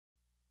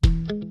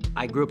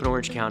I grew up in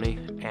Orange County,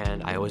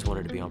 and I always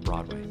wanted to be on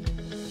Broadway.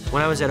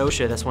 When I was at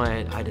OSHA, that's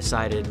when I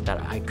decided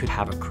that I could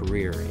have a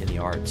career in the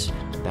arts.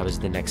 That was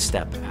the next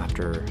step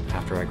after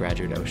I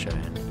graduated OSHA.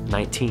 And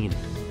 19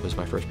 was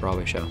my first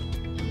Broadway show.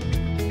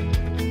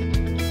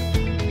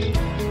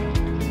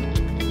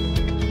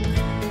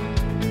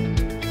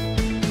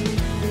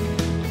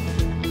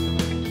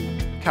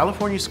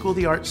 California School of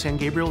the Arts San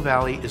Gabriel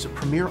Valley is a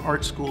premier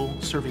art school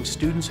serving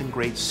students in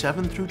grades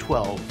 7 through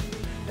 12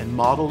 and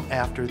modeled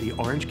after the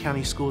Orange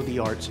County School of the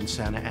Arts in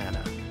Santa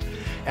Ana.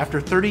 After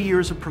 30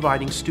 years of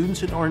providing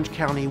students in Orange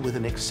County with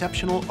an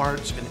exceptional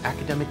arts and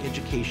academic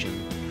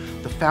education,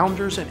 the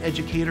founders and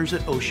educators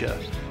at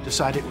OSHA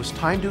decided it was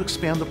time to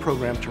expand the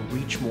program to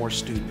reach more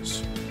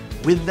students.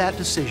 With that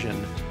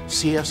decision,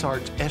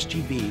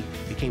 CSArts-SGV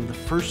became the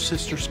first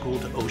sister school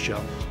to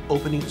OSHA,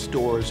 opening its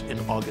doors in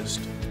August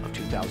of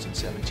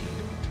 2017.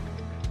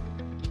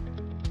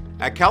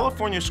 At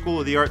California School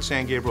of the Arts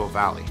San Gabriel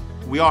Valley,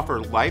 we offer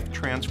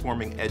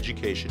life-transforming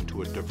education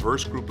to a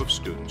diverse group of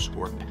students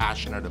who are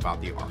passionate about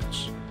the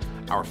arts.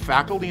 Our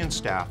faculty and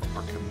staff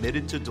are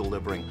committed to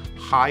delivering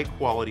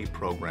high-quality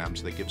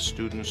programs that give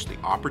students the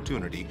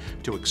opportunity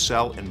to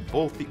excel in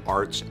both the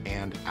arts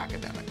and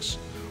academics.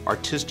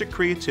 Artistic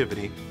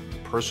creativity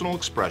and personal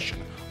expression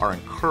are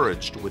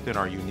encouraged within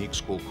our unique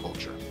school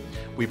culture.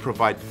 We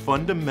provide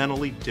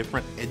fundamentally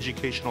different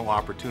educational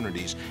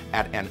opportunities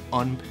at an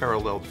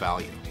unparalleled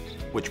value,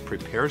 which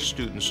prepares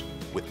students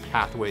with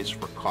pathways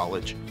for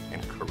college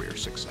and career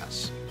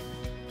success.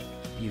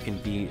 You can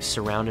be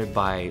surrounded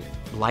by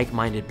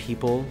like-minded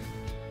people,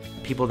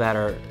 people that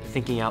are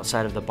thinking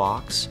outside of the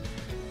box,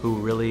 who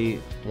really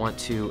want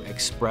to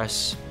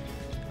express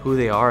who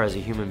they are as a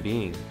human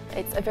being.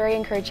 It's a very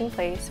encouraging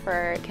place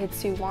for kids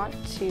who want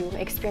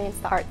to experience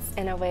the arts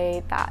in a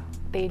way that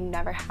they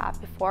never have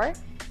before.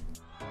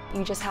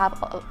 You just have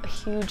a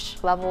huge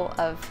level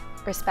of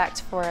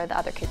respect for the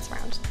other kids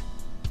around.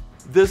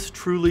 This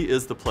truly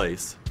is the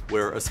place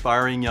where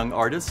aspiring young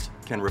artists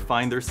can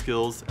refine their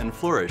skills and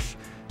flourish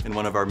in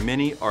one of our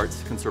many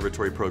arts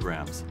conservatory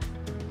programs.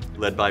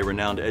 Led by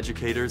renowned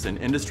educators and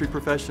industry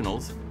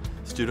professionals,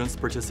 students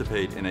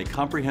participate in a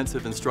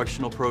comprehensive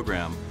instructional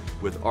program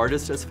with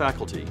artists as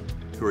faculty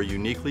who are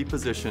uniquely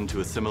positioned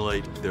to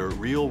assimilate their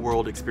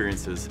real-world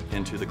experiences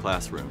into the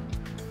classroom.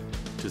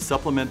 To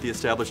supplement the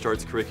established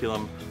arts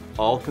curriculum,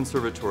 all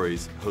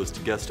conservatories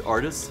host guest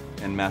artists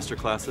and master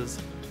classes,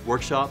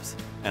 workshops,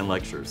 and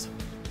lectures.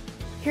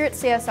 Here at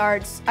CS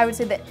Arts, I would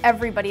say that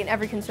everybody in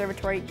every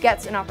conservatory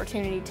gets an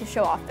opportunity to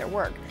show off their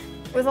work.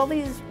 With all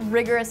these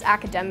rigorous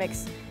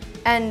academics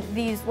and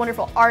these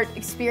wonderful art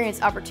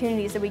experience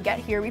opportunities that we get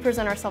here, we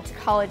present ourselves to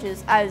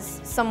colleges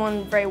as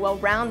someone very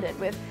well-rounded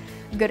with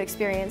good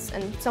experience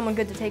and someone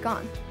good to take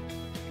on.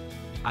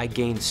 I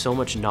gained so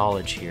much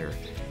knowledge here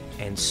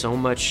and so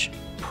much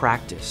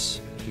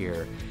practice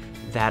here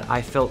that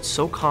I felt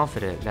so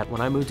confident that when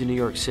I moved to New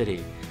York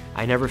City,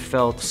 I never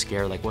felt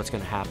scared like what's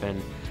going to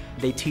happen.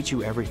 They teach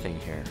you everything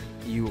here.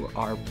 You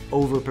are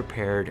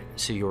over-prepared,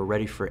 so you're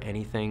ready for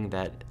anything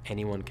that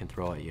anyone can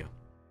throw at you.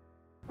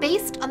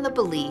 Based on the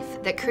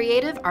belief that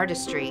creative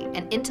artistry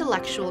and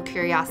intellectual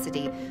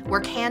curiosity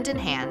work hand in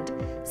hand,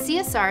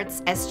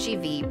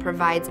 CSArts-SGV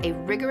provides a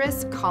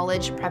rigorous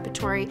college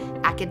preparatory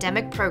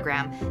academic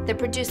program that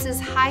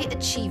produces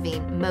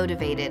high-achieving,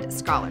 motivated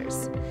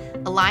scholars.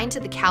 Aligned to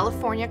the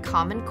California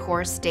Common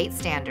Core state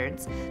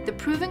standards, the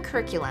proven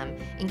curriculum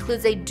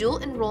includes a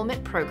dual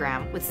enrollment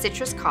program with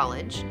Citrus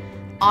College,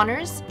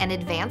 honors and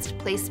advanced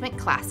placement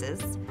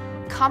classes,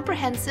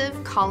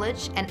 comprehensive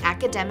college and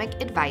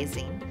academic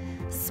advising,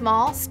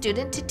 small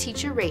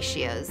student-to-teacher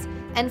ratios,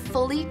 and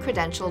fully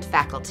credentialed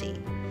faculty.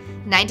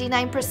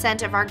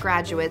 99% of our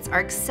graduates are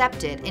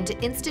accepted into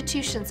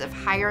institutions of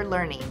higher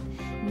learning,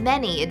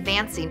 many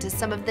advancing to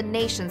some of the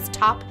nation's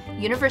top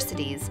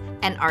universities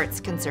and arts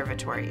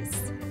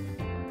conservatories.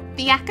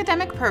 The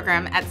academic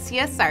program at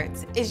CS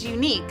Arts is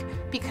unique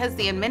because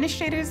the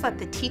administrators let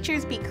the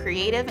teachers be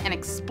creative and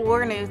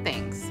explore new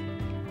things.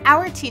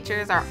 Our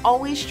teachers are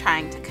always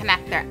trying to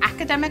connect their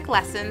academic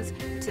lessons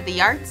to the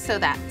arts so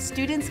that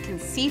students can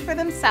see for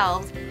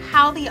themselves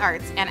how the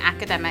arts and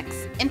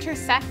academics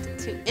intersect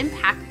to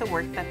impact the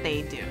work that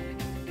they do.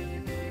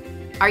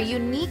 Our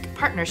unique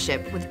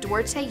partnership with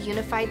Duarte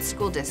Unified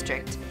School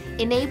District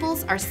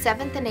enables our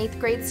 7th and 8th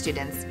grade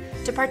students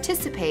to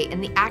participate in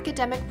the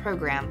academic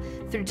program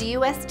through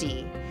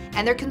DUSD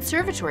and their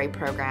conservatory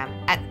program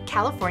at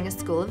California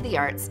School of the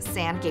Arts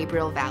San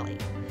Gabriel Valley.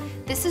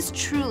 This is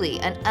truly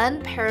an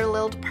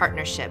unparalleled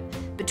partnership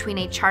between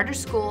a charter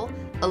school,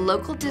 a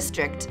local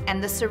district,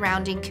 and the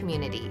surrounding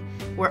community,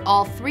 where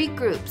all three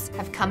groups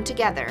have come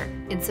together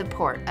in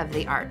support of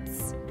the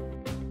arts.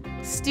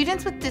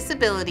 Students with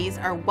disabilities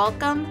are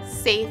welcome,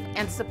 safe,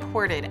 and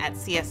supported at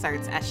CS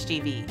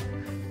Arts-SGV.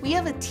 We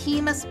have a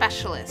team of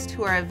specialists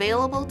who are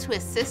available to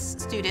assist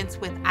students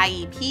with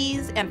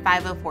IEPs and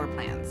 504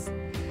 plans.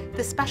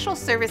 The Special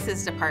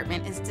Services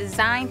Department is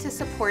designed to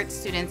support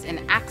students in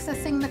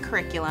accessing the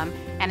curriculum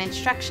and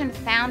instruction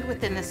found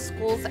within the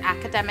school's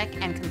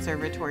academic and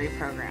conservatory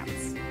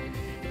programs.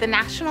 the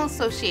National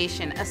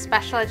Association of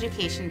Special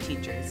Education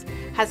Teachers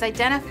has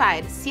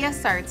identified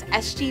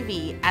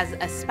CSArts-SGV as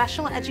a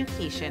special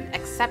education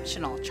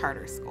exceptional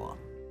charter school.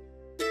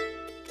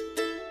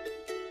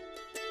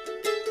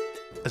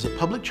 As a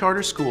public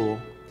charter school,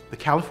 the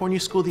California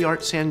School of the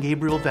Arts San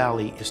Gabriel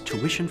Valley is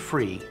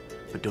tuition-free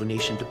but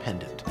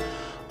donation-dependent.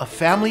 A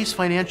family's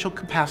financial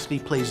capacity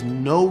plays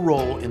no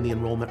role in the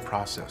enrollment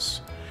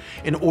process.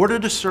 In order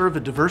to serve a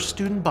diverse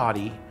student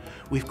body,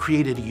 we've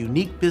created a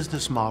unique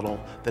business model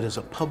that is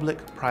a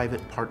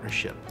public-private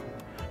partnership.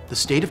 The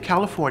state of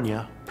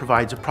California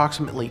provides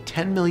approximately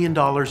 $10 million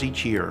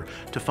each year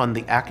to fund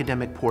the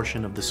academic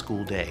portion of the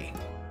school day.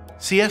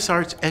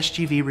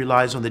 CSArts-SGV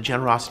relies on the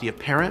generosity of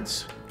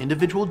parents,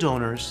 individual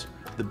donors,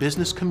 the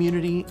business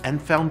community,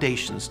 and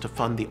foundations to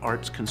fund the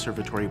Arts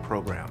Conservatory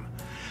program.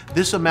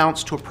 This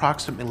amounts to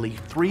approximately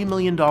 $3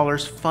 million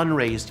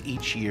fundraised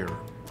each year.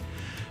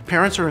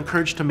 Parents are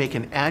encouraged to make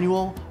an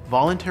annual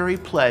voluntary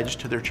pledge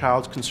to their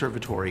child's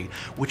conservatory,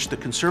 which the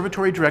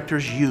conservatory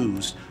directors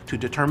use to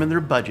determine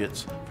their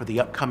budgets for the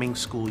upcoming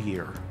school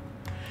year.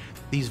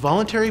 These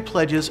voluntary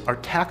pledges are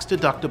tax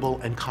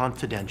deductible and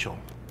confidential.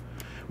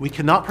 We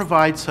cannot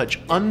provide such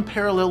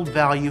unparalleled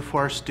value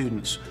for our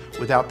students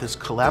without this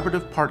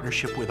collaborative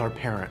partnership with our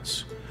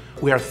parents.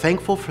 We are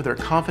thankful for their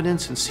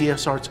confidence in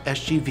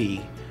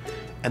CSArts-SGV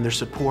and their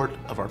support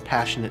of our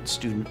passionate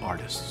student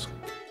artists.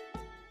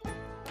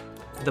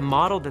 The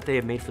model that they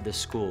have made for this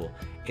school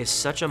is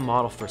such a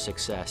model for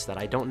success that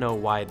I don't know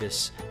why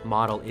this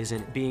model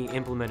isn't being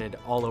implemented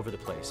all over the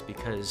place,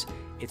 because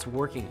it's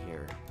working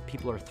here.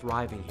 People are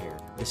thriving here.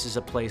 This is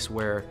a place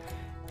where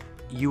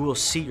you will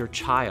see your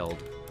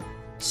child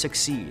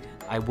succeed.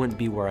 I wouldn't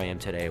be where I am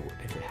today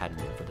if it hadn't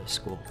been for this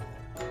school.